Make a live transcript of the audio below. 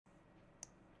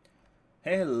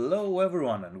Hello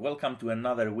everyone and welcome to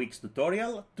another Wix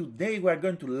tutorial. Today we are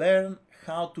going to learn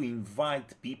how to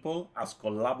invite people as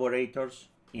collaborators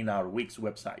in our Wix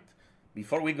website.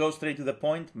 Before we go straight to the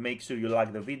point, make sure you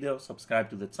like the video, subscribe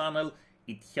to the channel.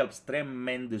 It helps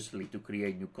tremendously to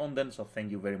create new content, so thank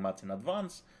you very much in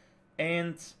advance.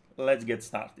 And let's get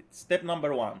started. Step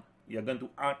number one, you're going to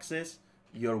access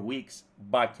your Wix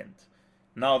backend.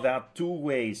 Now there are two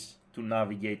ways to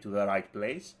navigate to the right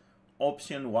place.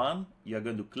 Option 1, you're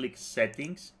going to click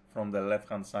Settings from the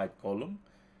left-hand side column.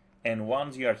 And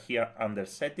once you are here under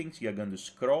Settings, you're going to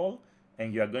scroll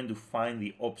and you're going to find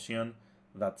the option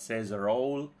that says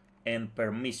Role and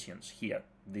Permissions here,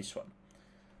 this one.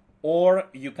 Or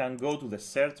you can go to the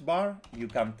search bar, you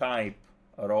can type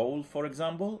Role, for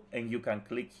example, and you can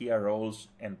click here Roles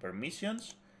and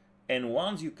Permissions. And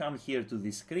once you come here to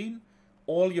this screen,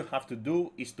 all you have to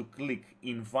do is to click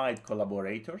Invite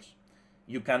Collaborators.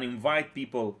 You can invite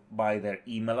people by their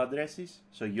email addresses.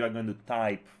 So you are going to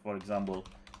type, for example,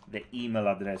 the email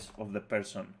address of the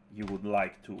person you would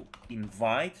like to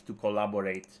invite to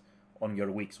collaborate on your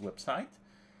Wix website.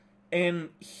 And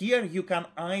here you can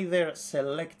either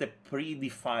select a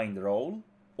predefined role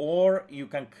or you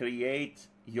can create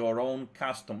your own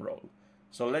custom role.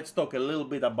 So let's talk a little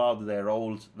bit about the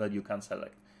roles that you can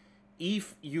select.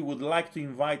 If you would like to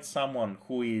invite someone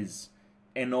who is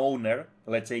an owner,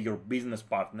 let's say your business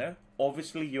partner,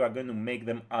 obviously you are going to make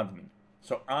them admin.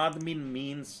 So admin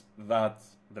means that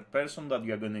the person that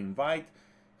you are going to invite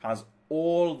has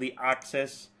all the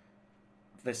access,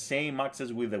 the same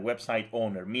access with the website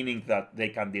owner, meaning that they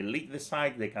can delete the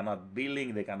site, they can add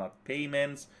billing, they can add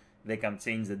payments, they can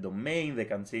change the domain, they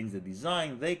can change the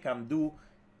design, they can do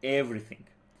everything.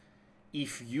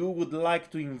 If you would like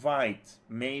to invite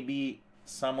maybe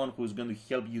someone who's going to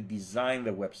help you design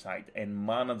the website and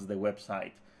manage the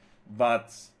website,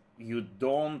 but you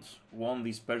don't want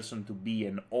this person to be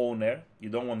an owner, you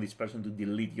don't want this person to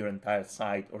delete your entire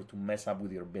site or to mess up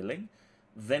with your billing,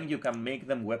 then you can make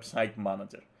them website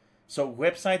manager. So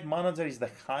website manager is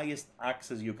the highest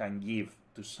access you can give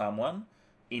to someone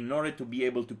in order to be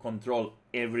able to control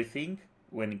everything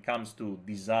when it comes to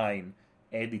design,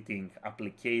 editing,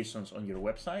 applications on your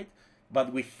website,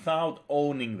 but without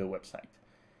owning the website.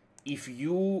 If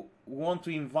you want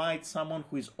to invite someone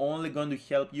who is only going to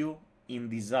help you in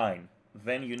design,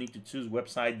 then you need to choose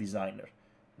website designer.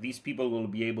 These people will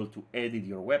be able to edit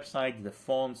your website, the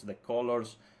fonts, the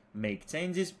colors, make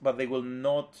changes, but they will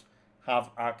not have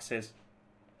access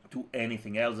to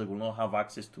anything else. They will not have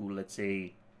access to, let's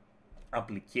say,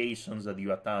 applications that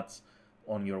you attach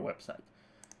on your website.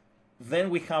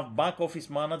 Then we have back office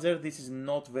manager. This is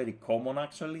not very common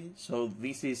actually. So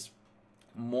this is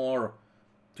more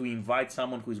to invite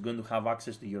someone who is going to have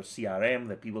access to your CRM,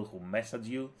 the people who message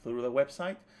you through the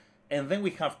website. And then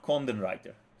we have content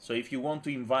writer. So if you want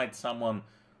to invite someone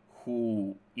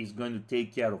who is going to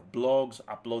take care of blogs,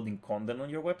 uploading content on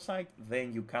your website,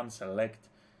 then you can select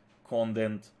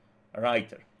content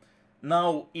writer.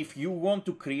 Now, if you want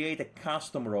to create a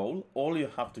custom role, all you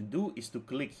have to do is to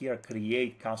click here,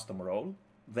 create custom role.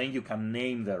 Then you can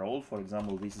name the role. For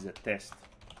example, this is a test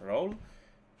role.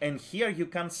 And here you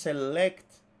can select,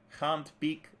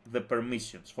 handpick the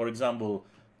permissions. For example,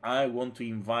 I want to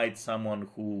invite someone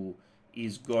who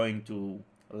is going to,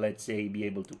 let's say, be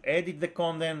able to edit the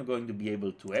content, going to be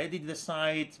able to edit the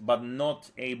site, but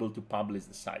not able to publish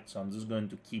the site. So I'm just going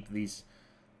to keep this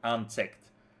unchecked.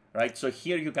 Right, so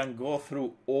here you can go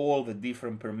through all the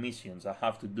different permissions that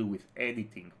have to do with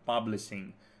editing,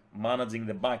 publishing, managing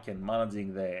the backend,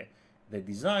 managing the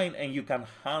design, and you can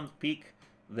handpick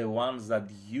the ones that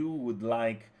you would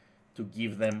like to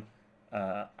give them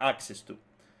access to.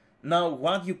 Now,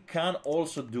 what you can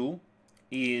also do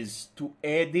is to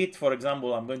edit. For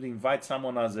example, I'm going to invite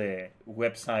someone as a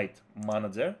website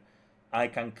manager. I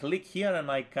can click here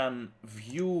and I can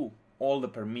view all the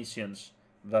permissions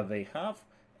that they have,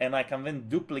 and I can then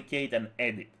duplicate and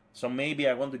edit. So maybe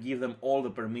I want to give them all the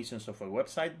permissions of a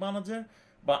website manager,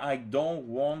 but I don't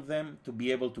want them to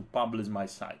be able to publish my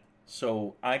site.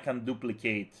 So I can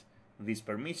duplicate these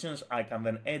permissions. I can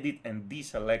then edit and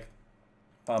deselect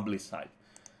publish site.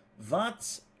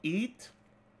 That's it.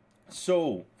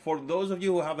 So for those of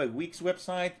you who have a Wix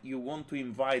website, you want to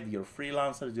invite your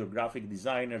freelancers, your graphic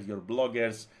designers, your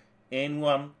bloggers,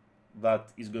 anyone that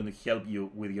is going to help you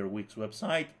with your Wix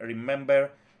website. Remember,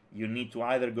 you need to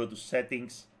either go to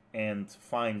settings and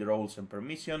find roles and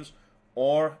permissions,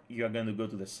 or you're going to go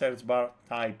to the search bar,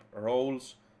 type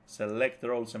roles, select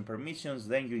roles and permissions,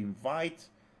 then you invite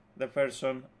the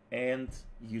person and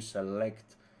you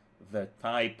select the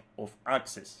type of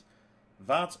access.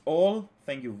 That's all.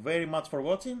 Thank you very much for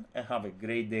watching and have a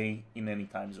great day in any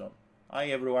time zone. Bye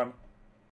everyone.